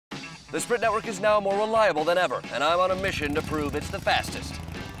The Sprint network is now more reliable than ever, and I'm on a mission to prove it's the fastest.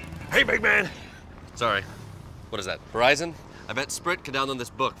 Hey, big man. Sorry. What is that, Verizon? I bet Sprint can download this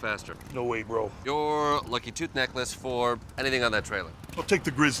book faster. No way, bro. Your lucky tooth necklace for anything on that trailer. I'll take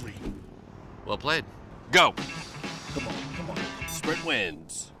the Grizzly. Well played. Go! Come on, come on. Sprint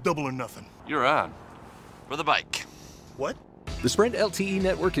wins. Double or nothing. You're on. For the bike. What? The Sprint LTE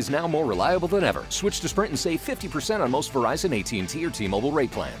network is now more reliable than ever. Switch to Sprint and save 50% on most Verizon, AT&T, or T-Mobile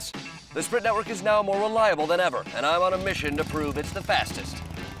rate plans. The Sprint network is now more reliable than ever, and I'm on a mission to prove it's the fastest.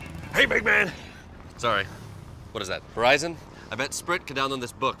 Hey, big man. Sorry. What is that, Verizon? I bet Sprint can download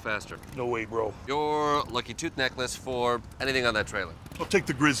this book faster. No way, bro. Your lucky tooth necklace for anything on that trailer. I'll take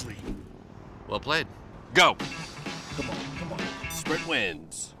the Grizzly. Well played. Go! Come on, come on. Sprint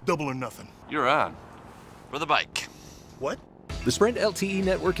wins. Double or nothing. You're on. For the bike. What? The Sprint LTE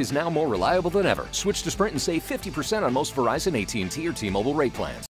network is now more reliable than ever. Switch to Sprint and save 50% on most Verizon, AT&T, or T-Mobile rate plans.